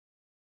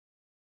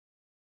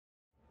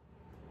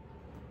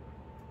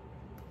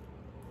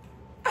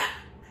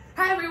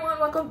Hi everyone,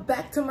 welcome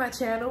back to my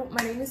channel.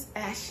 My name is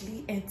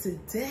Ashley and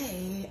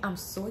today I'm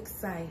so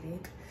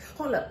excited.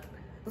 Hold up,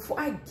 before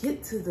I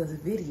get to the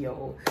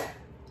video,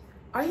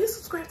 are you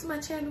subscribed to my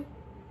channel?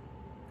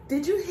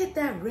 Did you hit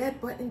that red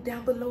button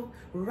down below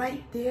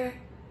right there?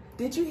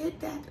 Did you hit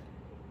that?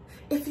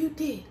 If you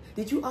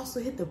did you also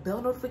hit the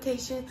bell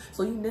notification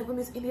so you never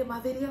miss any of my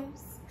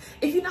videos?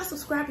 If you're not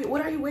subscribed yet,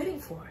 what are you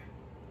waiting for?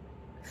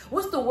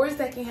 What's the worst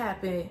that can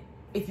happen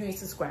if you ain't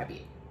subscribed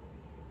yet?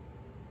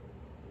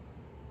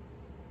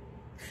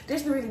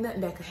 There's really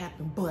nothing that could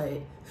happen, but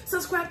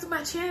subscribe to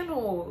my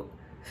channel.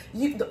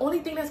 The only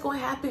thing that's going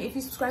to happen if you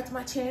subscribe to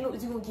my channel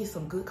is you're going to get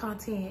some good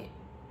content,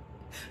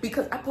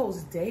 because I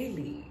post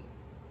daily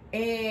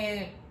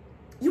and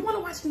you want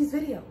to watch these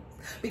videos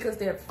because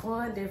they're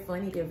fun, they're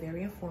funny, they're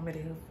very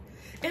informative,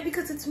 and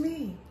because it's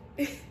me.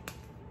 Don't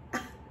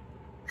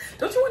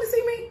you want to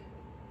see me?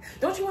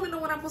 Don't you want to know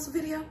when I post a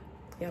video?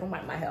 Yeah, I don't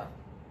mind my hair,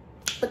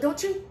 but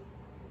don't you?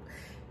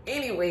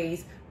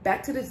 Anyways,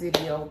 back to the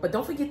video, but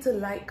don't forget to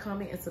like,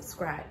 comment, and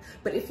subscribe.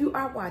 But if you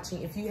are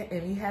watching, if you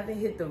haven't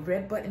hit the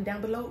red button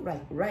down below,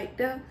 right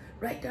there,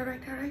 hit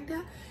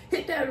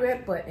that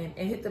red button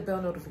and hit the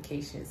bell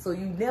notification so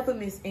you never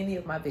miss any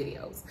of my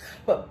videos.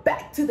 But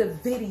back to the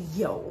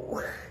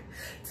video.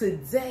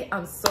 Today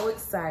I'm so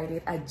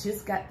excited. I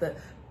just got the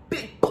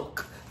big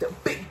book, the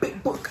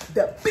big book,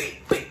 the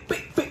big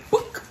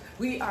book.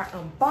 We are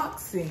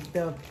unboxing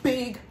the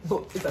big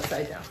book. It's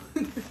upside down.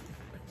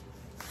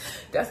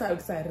 That's how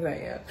excited I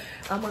am.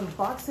 I'm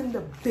unboxing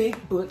the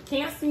big book.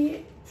 Can't see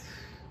it?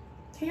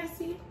 Can't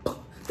see it?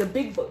 The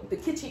big book, the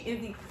Kitchen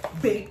Envy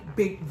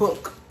big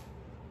book.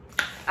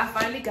 I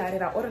finally got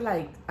it. I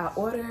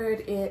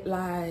ordered it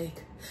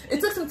like,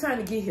 it took some time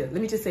to get here.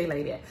 Let me just say it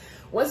like that.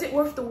 Was it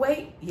worth the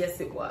wait? Yes,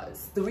 it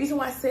was. The reason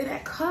why I say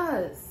that,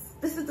 cause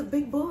this is the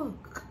big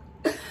book.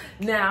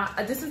 Now,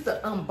 this is the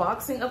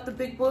unboxing of the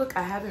big book.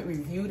 I haven't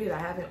reviewed it. I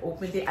haven't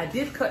opened it. I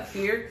did cut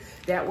here.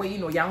 That way,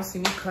 y'all don't see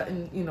me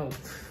cutting,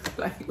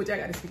 like, which I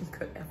gotta see me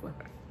cut that for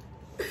her.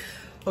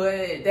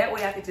 But that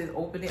way I could just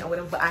open it or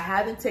whatever. But I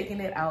haven't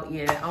taken it out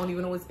yet. I don't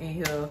even know what's in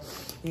here,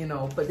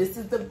 But this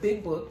is the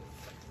big book.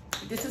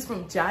 This is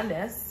from Jai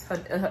Nice. Her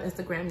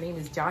Instagram name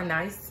is Jai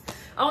Nice.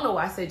 I don't know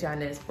why I say Jai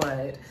Nice,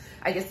 but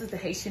I guess it's the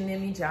Haitian in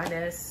me, Jai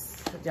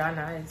Nice.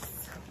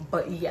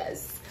 But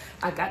yes,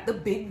 I got the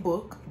big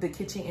book, the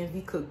Kitchen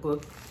Envy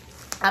cookbook.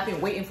 I've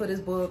been waiting for this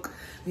book.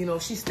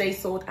 She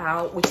stays sold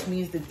out, which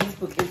means that this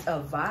book is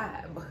a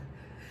vibe.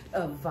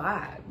 A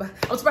vibe.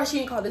 I'm surprised she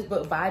didn't call this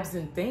book Vibes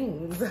and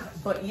Things.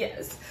 But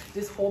yes,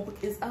 this whole book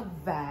is a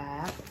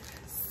vibe.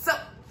 So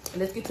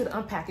let's get to the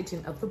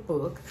unpackaging of the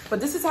book. But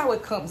this is how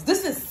it comes.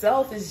 This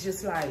itself is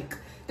just like,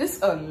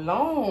 this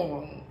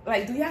alone.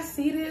 Like, do y'all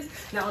see this?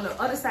 Now on the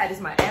other side is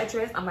my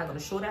address. I'm not gonna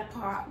show that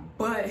part,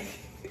 but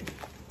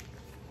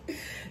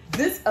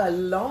this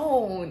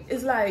alone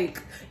is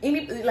like,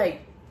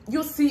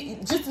 you'll see,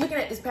 just looking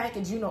at this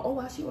package, oh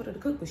wow, she ordered a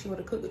cookbook,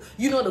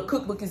 the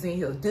cookbook is in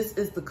here. This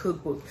is the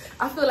cookbook.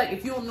 I feel like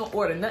if you don't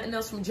order nothing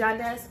else from Jai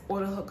Nice,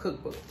 order her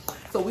cookbook.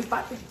 So we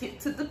about to get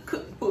to the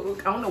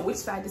cookbook. I don't know which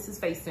side this is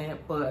facing,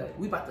 but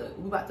we about to.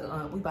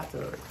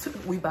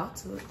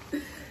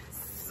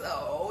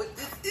 So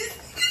this is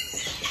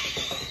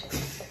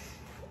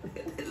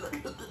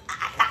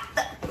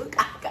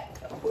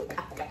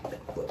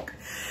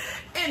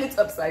and it's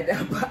upside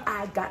down, but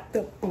I got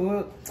the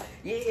book.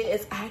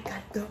 Yes, I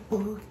got the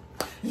book.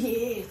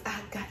 Yes, I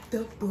got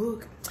the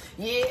book.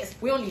 Yes,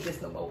 we don't need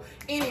this no more.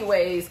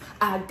 Anyways,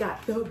 I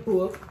got the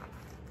book.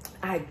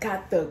 I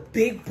got the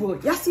big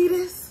book. Y'all see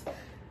this?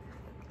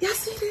 Y'all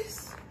see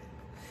this?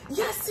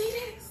 Y'all see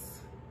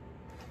this?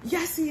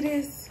 Y'all see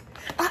this?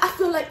 I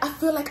feel like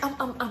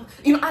I'm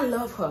I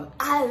love her.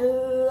 I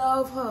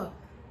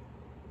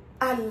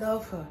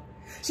love her.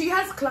 She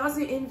has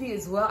Closet Envy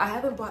as well. I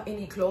haven't bought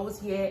any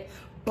clothes yet,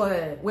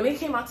 but when it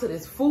came out to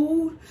this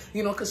food,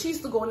 because she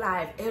used to go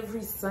live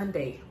every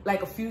Sunday,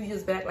 like a few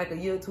years back, like a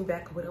year or two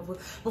back or whatever,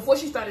 before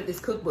she started this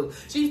cookbook,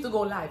 she used to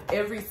go live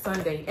every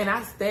Sunday, and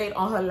I stayed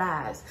on her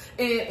lives.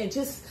 And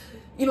just,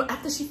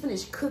 after she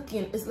finished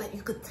cooking, it's like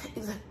you could take,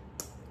 it's like,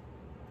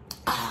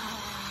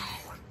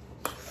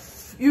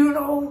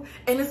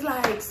 and it's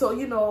like, so,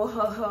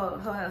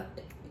 her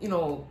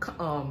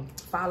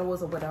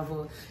followers or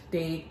whatever,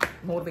 they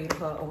motivated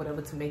her or whatever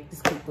to make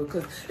this cookbook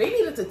because they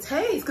needed to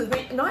taste, because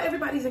not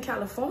everybody's in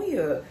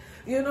California,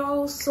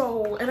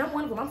 so, and I'm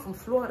one of them. I'm from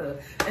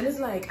Florida, and it's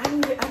like I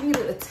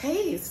needed a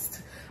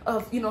taste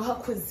of her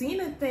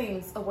cuisine and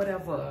things or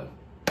whatever,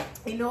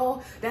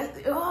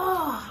 that's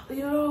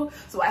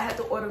so I had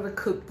to order the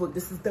cookbook.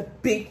 This is the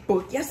big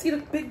book. Y'all see the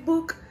big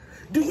book?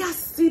 Do y'all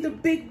see the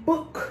big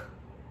book?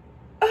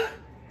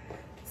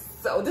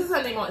 So this is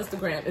her name on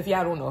Instagram, if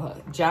y'all don't know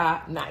her,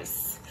 Jai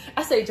Nice.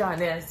 I say Jai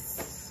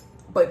Nice,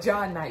 but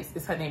Jai Nice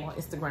is her name on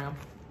Instagram.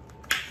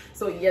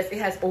 So yes, it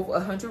has over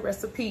 100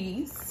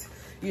 recipes.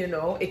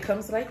 It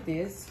comes like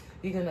this.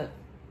 You're gonna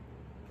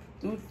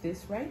do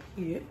this right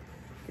here.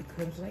 It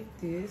comes like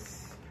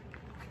this.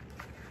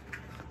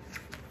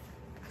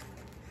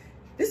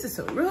 This is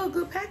some real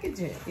good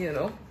packaging,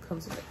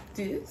 comes like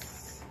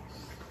this.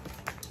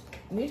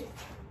 And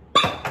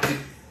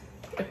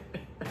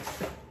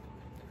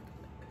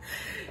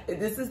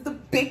this is the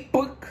big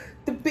book,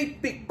 the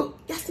big book.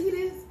 Y'all see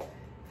this?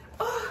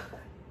 Oh.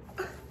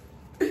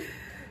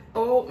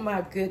 Oh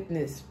my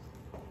goodness.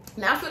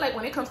 Now I feel like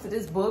when it comes to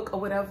this book or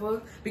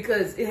whatever,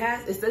 because it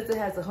says it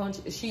has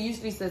 100, she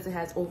usually says it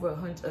has over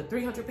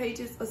 300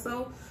 pages or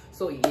so.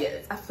 So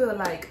yes, I feel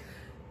like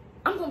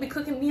I'm gonna be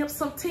cooking me up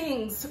some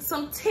things,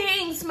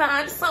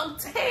 man, some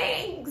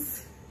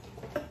things.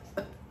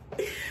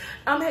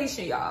 I'm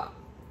Haitian, y'all.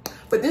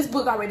 But this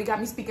book already got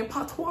me speaking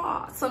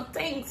patois. Some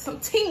things,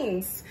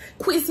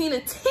 cuisine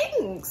and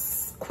things.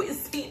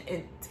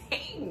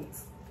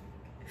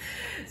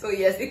 So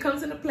yes, it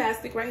comes in the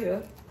plastic right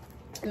here.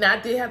 Now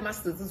I did have my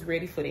scissors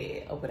ready for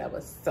that or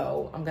whatever.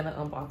 So I'm gonna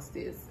unbox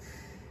this.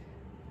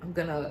 I'm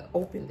gonna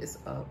open this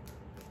up.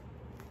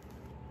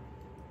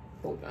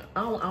 Hold on. I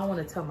don't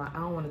want to tell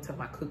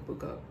my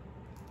cookbook up.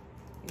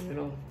 You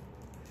know.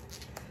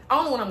 I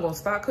don't know when I'm gonna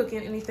start cooking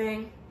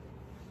anything.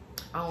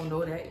 I don't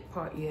know that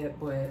part yet,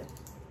 but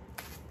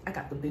I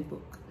got the big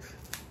book.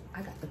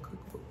 I got the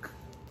cookbook.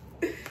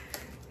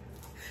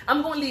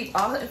 I'm going to leave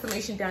all her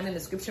information down in the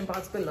description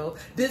box below.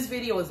 This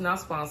video is not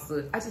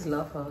sponsored. I just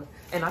love her.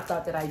 And I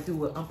thought that I'd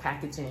do an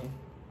unpackaging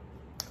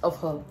of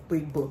her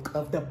big book,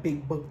 of the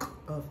big book.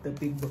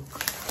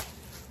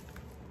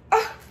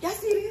 Y'all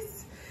see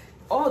this?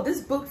 Oh,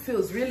 this book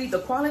feels really, the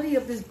quality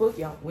of this book,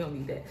 y'all, we don't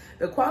need that.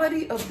 The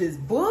quality of this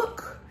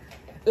book,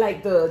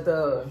 like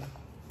it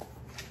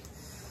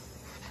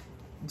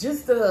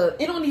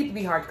don't need to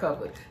be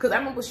hardcover. Because I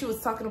remember she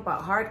was talking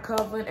about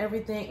hardcover and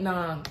everything.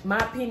 Nah, my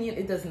opinion,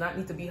 it does not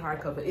need to be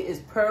hardcover. It is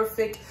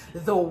perfect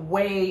the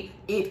way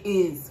it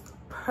is.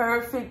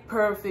 Perfect.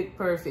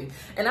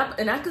 And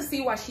I could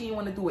see why she didn't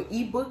want to do an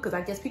ebook, because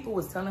I guess people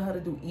was telling her to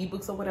do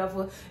ebooks or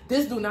whatever.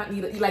 This do not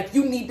need like,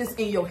 you need this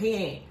in your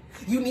hand.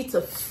 You need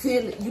to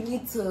feel it. You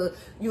need to,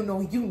 you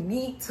know, you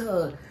need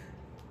to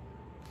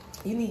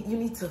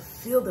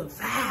feel the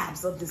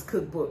vibes of this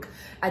cookbook.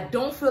 I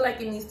don't feel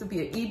like it needs to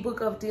be an ebook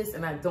of this,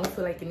 and I don't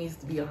feel like it needs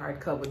to be a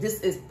hardcover.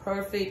 This is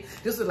perfect.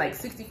 This was like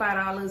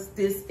 $65.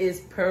 This is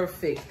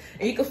perfect.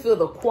 And you can feel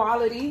the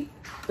quality,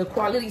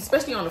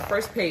 especially on the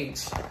first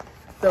page.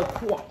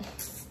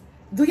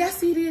 Do y'all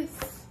see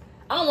this?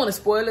 I don't want to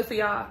spoil it for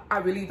y'all. I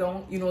really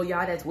don't. You know,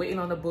 y'all that's waiting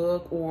on the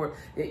book, or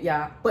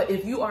y'all. But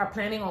if you are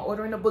planning on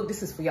ordering a book,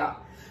 this is for y'all.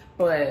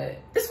 But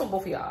this for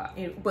both of y'all.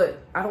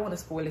 But I don't want to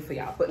spoil it for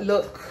y'all. But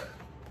look.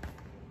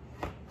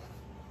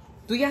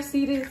 Do y'all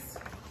see this?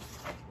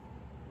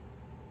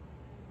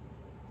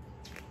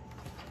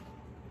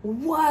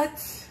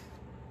 What?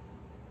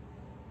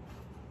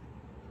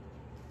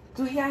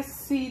 Do y'all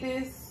see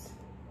this?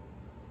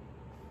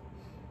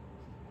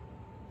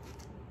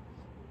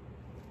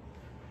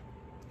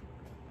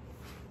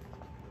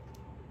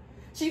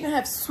 She even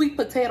have sweet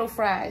potato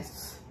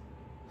fries.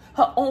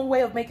 Her own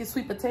way of making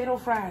sweet potato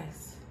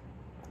fries.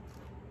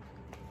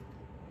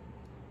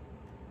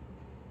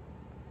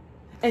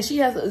 And she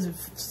has a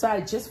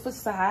side just for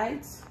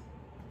sides.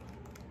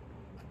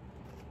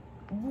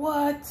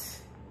 What?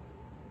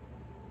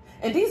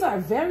 And these are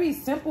very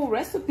simple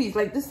recipes.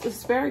 Like this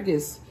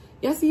asparagus.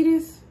 Y'all see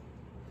this?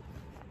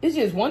 It's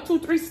just 1, 2,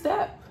 3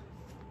 step.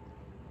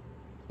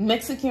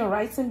 Mexican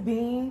rice and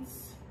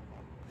beans.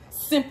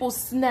 Simple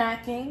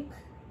snacking.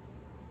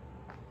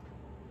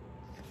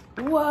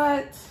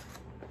 What?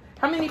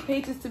 How many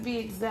pages to be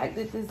exact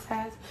that this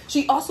has?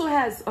 She also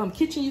has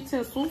kitchen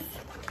utensils.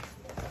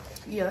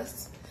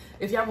 Yes.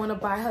 If y'all want to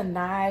buy her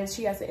knives,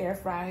 she has an air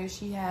fryer.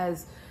 She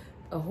has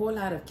a whole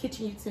lot of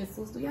kitchen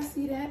utensils. Do y'all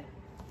see that?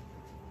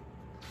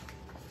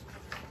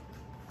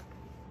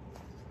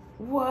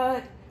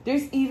 What?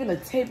 There's even a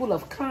table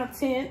of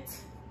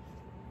content.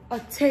 A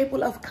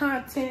table of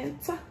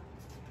content.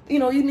 You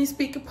know, you need to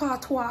speak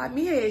patois.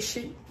 Me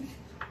Haitian.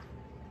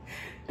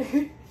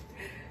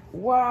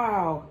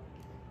 Wow.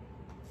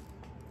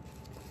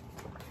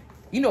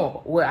 You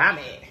know where I'm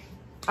at.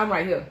 I'm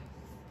right here.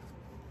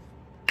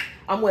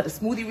 I'm where the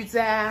smoothie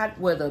reside,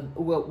 where the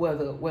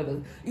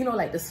you know,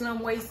 like the slim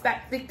waist,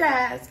 fat, thick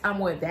thighs. I'm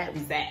where that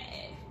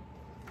reside.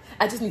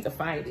 I just need to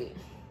find it.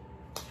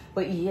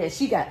 But yeah,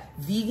 she got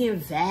vegan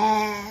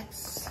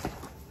vibes.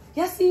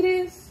 Y'all see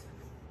this?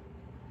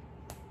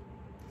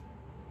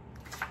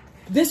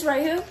 This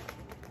right here,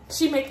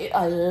 she make it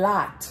a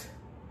lot.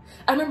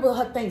 I remember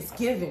her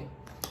Thanksgiving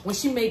when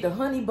she made the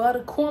honey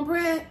butter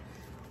cornbread.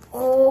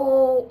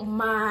 Oh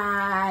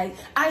my!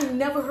 I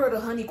never heard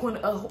of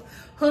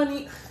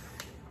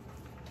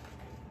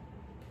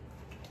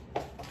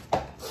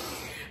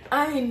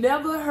I ain't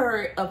never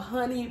heard of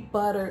honey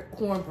butter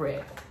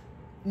cornbread.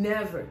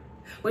 Never.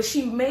 But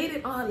she made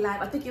it on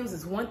live. I think it was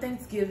this one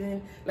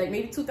Thanksgiving, like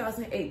maybe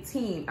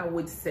 2018, I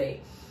would say.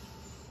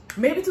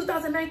 Maybe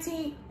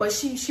 2019, but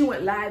she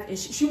went live, and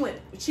she went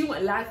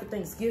live for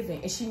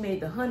Thanksgiving, and she made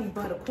the honey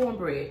butter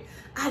cornbread.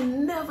 I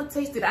never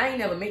tasted it. I ain't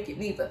never make it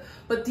neither.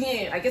 But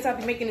then I guess I'll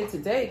be making it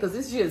today, because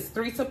it's just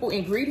 3 simple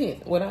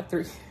ingredients. Well, not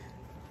 3.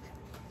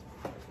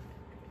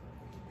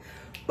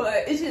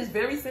 But it's just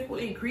very simple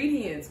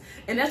ingredients.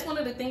 And that's one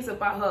of the things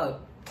about her.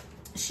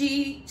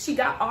 She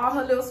got all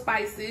her little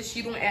spices.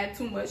 She don't add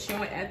too much. She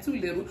don't add too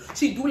little.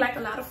 She do like a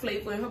lot of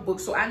flavor in her book.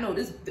 So I know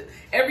this,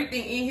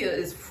 everything in here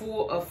is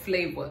full of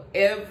flavor.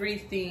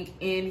 Everything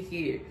in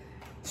here.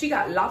 She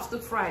got lobster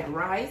fried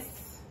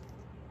rice.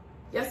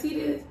 Y'all see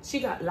this? She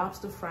got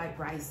lobster fried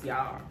rice,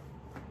 y'all.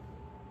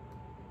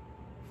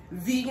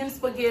 Vegan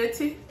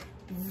spaghetti.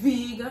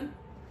 Vegan.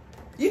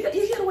 You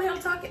hear the way I'm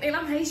talking? And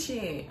I'm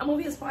Haitian. I'm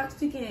over here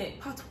speaking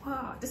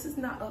patois. This is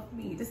not of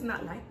me. This is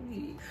not like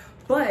me.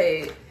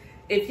 But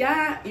if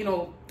y'all, you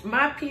know,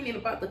 my opinion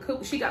about the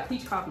cook, she got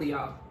peach cobbler,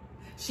 y'all.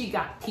 She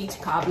got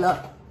peach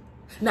cobbler.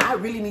 Now, I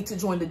really need to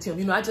join the gym.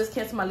 You know, I just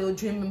canceled my little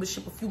gym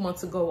membership a few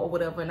months ago or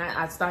whatever, and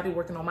I started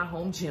working on my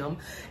home gym.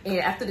 And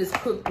after this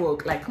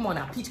cookbook, like, come on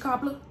now, peach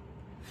cobbler?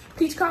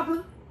 Peach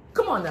cobbler?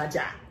 Come on now,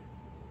 Jai.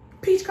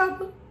 Peach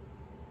cobbler?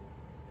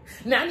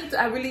 Now,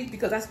 I really,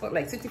 because I spent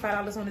like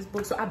 $65 on this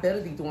book, so I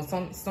better be doing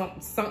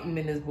something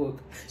in this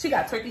book. She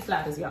got turkey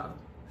sliders, y'all.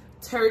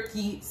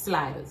 Turkey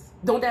sliders.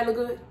 Don't that look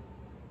good?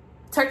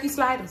 Turkey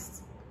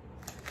sliders.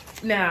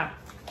 Now,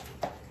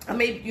 I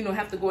may, you know,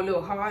 have to go a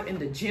little hard in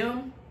the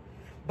gym,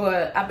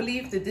 but I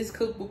believe that this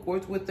cookbook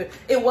worth with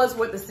it was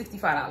worth the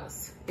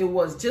 $65. It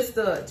was just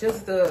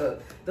the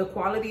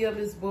quality of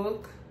this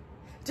book,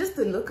 just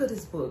the look of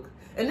this book.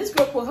 And this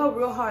girl put her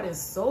real heart and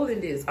soul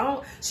in this.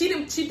 She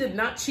did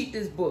not cheat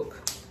this book.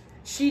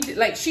 She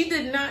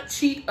did not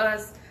cheat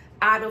us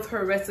out of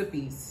her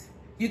recipes.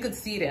 You could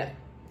see that.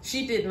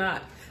 She did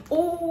not.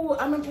 Oh,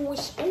 I remember when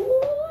she,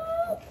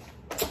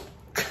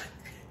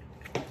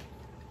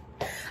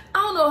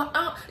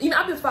 you know,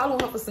 I've been following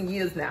her for some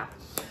years now.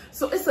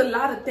 So it's a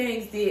lot of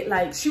things that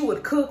like she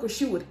would cook or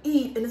she would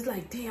eat, and it's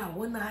like, damn, I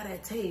wonder how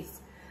that tastes.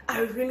 I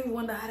really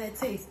wonder how that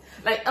tastes.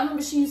 Like, I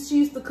remember she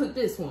used to cook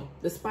this one,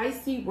 the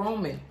spicy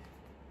Roman.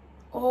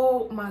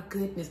 Oh my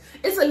goodness.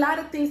 It's a lot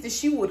of things that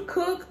she would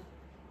cook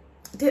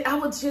that I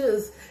would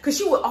just, because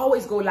she would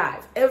always go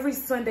live every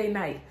Sunday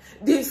night.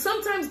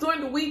 Sometimes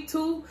during the week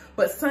too,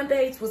 but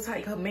Sundays was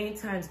like her main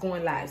times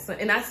going live.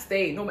 And I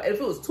stayed, no matter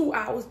if it was 2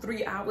 hours,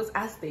 3 hours,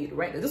 I stayed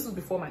right there. This was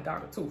before my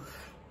daughter too.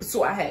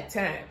 So I had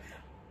time.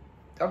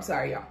 I'm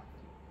sorry, y'all.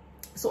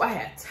 So I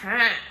had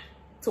time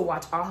to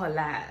watch all her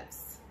lives.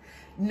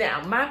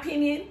 Now, my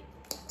opinion,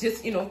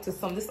 just, you know, to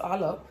sum this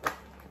all up,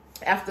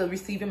 after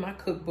receiving my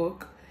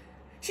cookbook,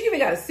 she even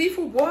got a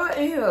seafood boil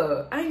in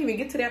here. I didn't even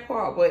get to that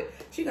part, but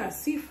she got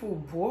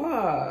seafood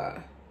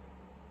boil.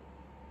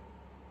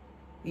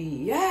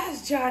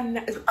 Yes, Jai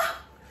Nice.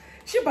 Ah,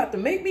 she about to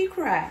make me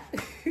cry.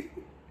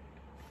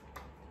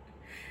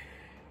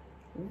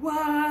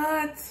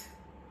 What?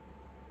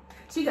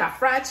 She got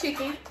fried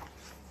chicken.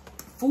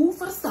 Food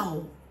for the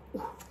soul.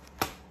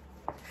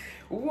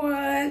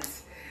 What?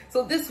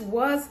 So this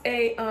was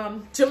a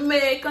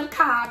Jamaican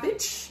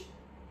cabbage.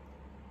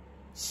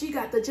 She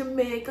got the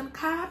Jamaican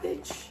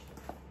cabbage.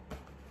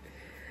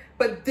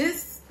 But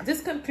this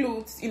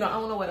concludes, you know, I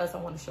don't know what else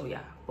I want to show y'all.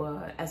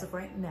 But as of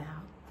right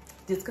now,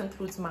 this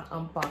concludes my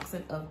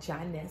unboxing of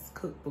Jai Nice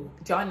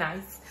Cookbook. Jai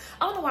Nice.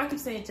 I don't know why I keep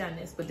saying Jai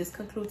Nice, but this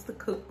concludes the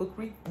cookbook,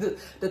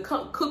 the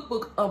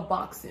cookbook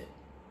unboxing.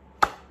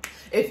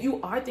 If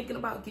you are thinking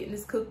about getting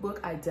this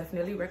cookbook, I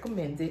definitely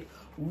recommend it.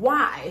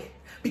 Why?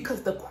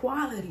 Because the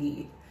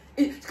quality,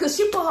 because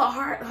she put her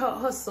heart,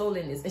 her soul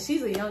in this. And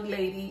she's a young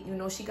lady, you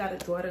know, she got a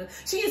daughter.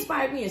 She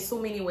inspired me in so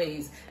many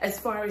ways. As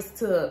far as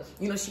to,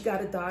 you know, she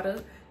got a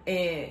daughter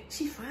and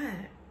she's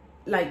fine.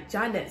 Like,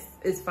 Jai Nice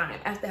is fine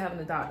after having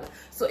a daughter.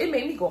 So it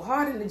made me go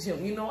hard in the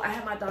gym. You know, I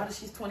have my daughter,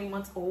 she's 20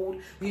 months old,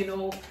 you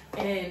know,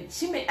 and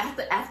she made,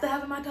 after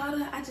having my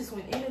daughter, I just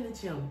went in the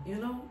gym, you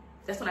know.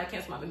 That's when I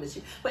canceled my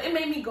membership. But it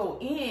made me go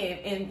in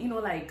and, you know,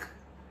 like,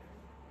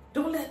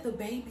 don't let the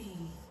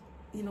baby,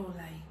 you know,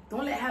 like,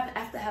 don't let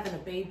after having a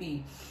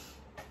baby,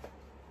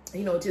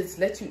 you know, just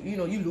let you, you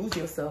know, you lose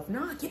yourself.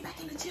 Nah, get back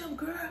in the gym,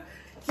 girl.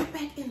 Get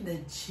back in the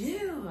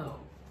gym.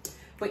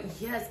 But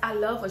yes, I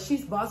love her.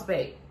 She's boss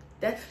babe.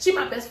 She's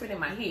my best friend in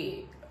my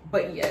head.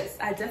 But yes,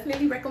 I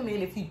definitely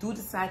recommend, if you do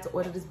decide to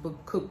order this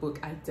cookbook,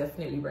 I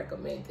definitely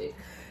recommend it.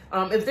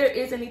 If there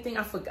is anything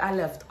I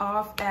left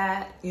off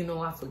at, you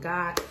know, I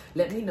forgot,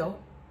 let me know.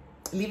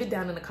 Leave it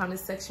down in the comment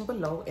section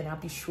below and I'll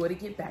be sure to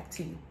get back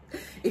to you.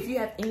 If you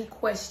have any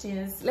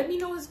questions, let me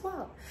know as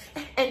well.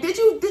 And did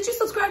you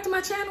subscribe to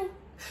my channel?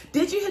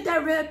 Did you hit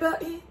that red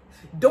button?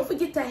 Don't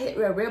forget to hit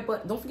that red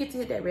button. Don't forget to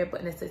hit that red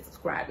button that says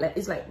subscribe. Like,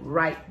 it's like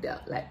right there,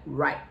 like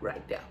right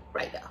there.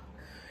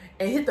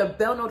 And hit the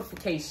bell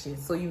notification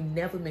so you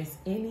never miss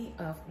any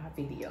of my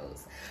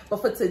videos. But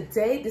for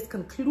today, this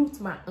concludes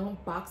my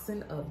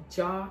unboxing of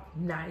Jai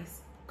Nice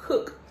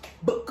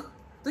Cookbook.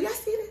 Do y'all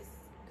see this?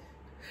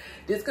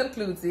 This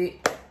concludes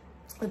it.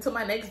 Until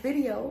my next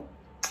video,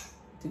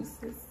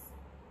 deuces.